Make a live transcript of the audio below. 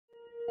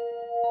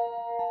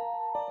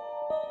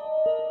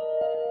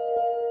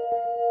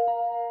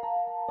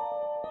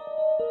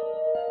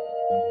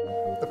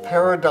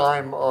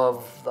paradigm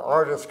of the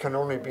artist can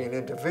only be an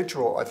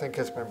individual, I think,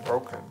 has been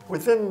broken.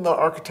 Within the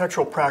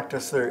architectural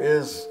practice, it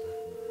is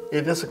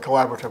a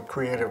collaborative,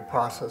 creative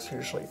process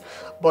usually.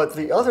 But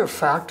the other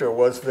factor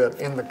was that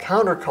in the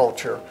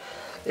counterculture,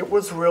 it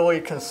was really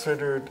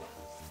considered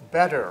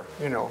better,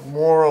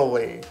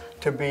 morally,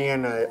 to be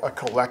in a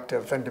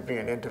collective than to be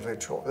an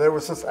individual. There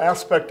was this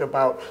aspect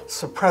about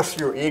suppress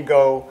your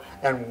ego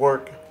and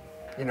work,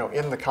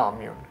 in the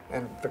commune.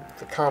 And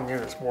the commune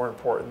is more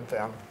important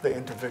than the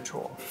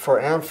individual. For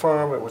Ant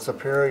Farm, it was a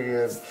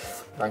period,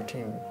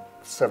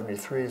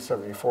 1973,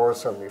 74,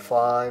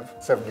 75,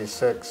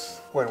 76,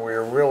 when we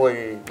were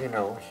really,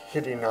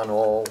 hitting on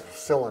all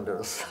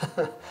cylinders,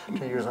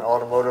 to use an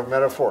automotive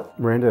metaphor.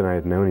 Miranda and I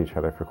had known each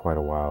other for quite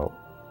a while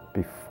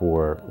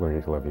before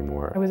Learning to Love You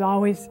More. I was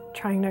always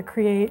trying to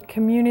create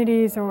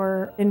communities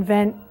or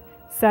invent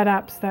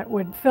setups that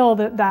would fill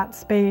that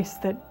space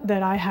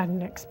that I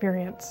hadn't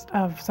experienced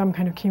of some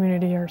kind of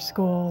community or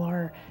school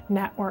or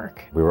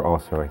network. We were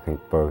also, I think,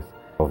 both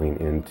delving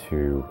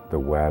into the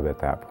web at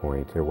that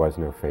point. There was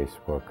no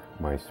Facebook,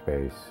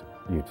 MySpace,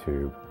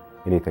 YouTube,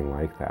 anything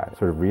like that.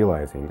 Sort of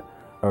realizing,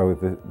 oh,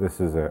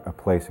 this is a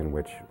place in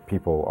which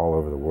people all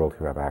over the world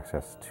who have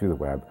access to the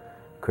web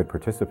could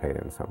participate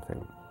in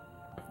something.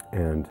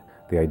 And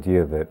the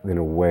idea that, in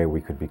a way,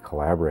 we could be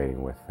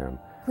collaborating with them.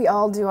 We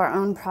all do our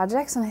own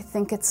projects, and I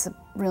think it's a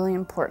really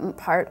important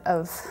part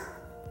of...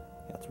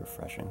 Yeah, it's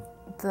refreshing.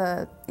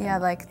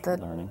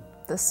 Learning.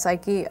 The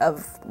psyche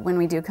of when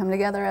we do come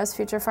together as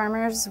future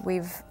farmers.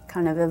 We've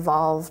kind of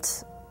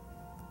evolved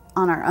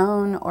on our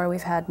own, or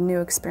we've had new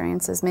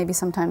experiences, maybe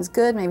sometimes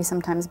good, maybe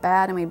sometimes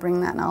bad, and we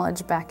bring that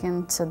knowledge back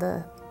into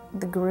the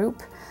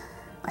group.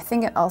 I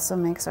think it also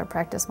makes our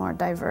practice more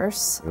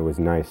diverse. It was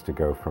nice to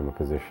go from a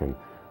position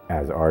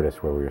as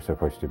artists where we were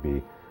supposed to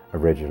be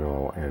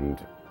original and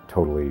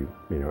totally,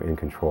 in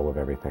control of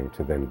everything,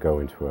 to then go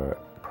into a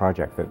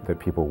project that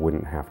people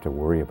wouldn't have to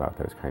worry about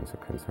those kinds of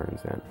concerns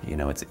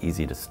in. It's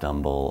easy to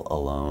stumble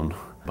alone,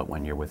 but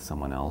when you're with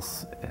someone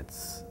else,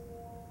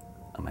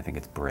 I think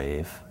it's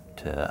brave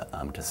to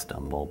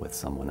stumble with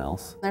someone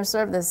else. There's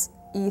sort of this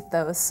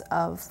ethos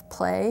of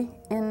play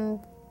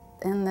in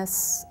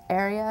this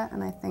area,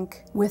 and I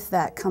think with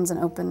that comes an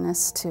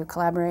openness to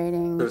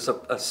collaborating. There's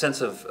a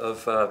sense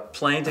of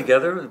playing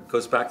together. It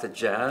goes back to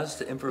jazz,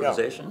 to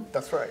improvisation. Yeah,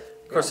 that's right.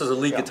 Of course, there's a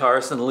lead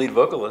guitarist and a lead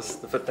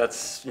vocalist, but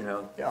that's, a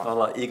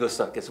lot of ego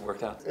stuff gets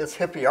worked out. It's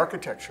hippie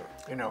architecture,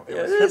 It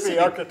was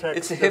hippie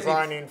architects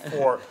designing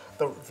for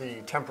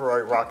the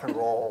temporary rock and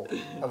roll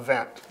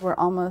event. We're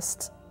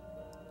almost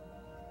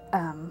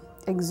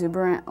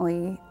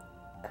exuberantly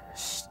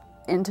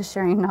into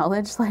sharing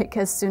knowledge. Like,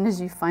 as soon as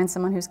you find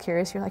someone who's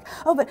curious, you're like,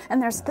 oh,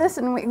 and there's this,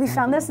 and we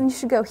found this, and you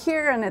should go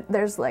here. And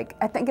there's like,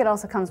 I think it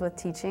also comes with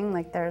teaching.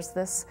 Like, there's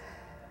this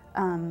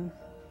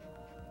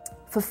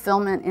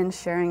fulfillment in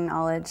sharing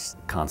knowledge.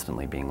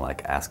 Constantly being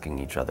like asking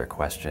each other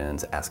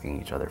questions,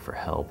 asking each other for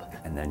help,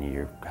 and then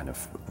you kind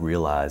of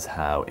realize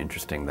how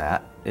interesting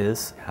that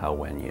is, how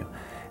when you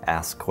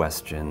ask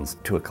questions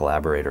to a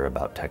collaborator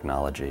about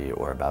technology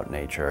or about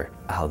nature,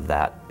 how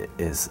that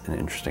is an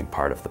interesting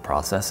part of the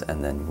process,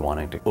 and then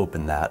wanting to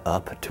open that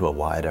up to a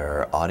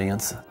wider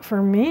audience.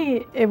 For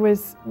me, it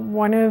was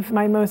one of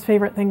my most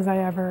favorite things I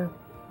ever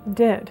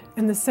did.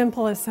 In the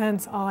simplest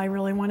sense, all I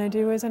really want to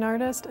do as an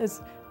artist is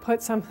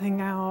put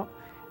something out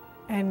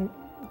and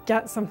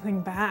get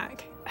something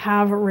back.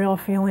 Have a real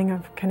feeling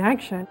of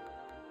connection.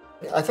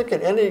 I think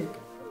in any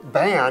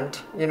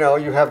band,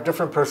 you have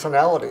different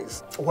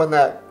personalities. When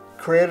that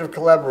creative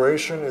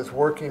collaboration is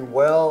working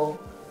well,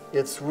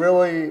 it's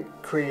really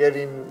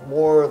creating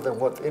more than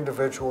what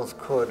individuals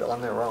could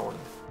on their own.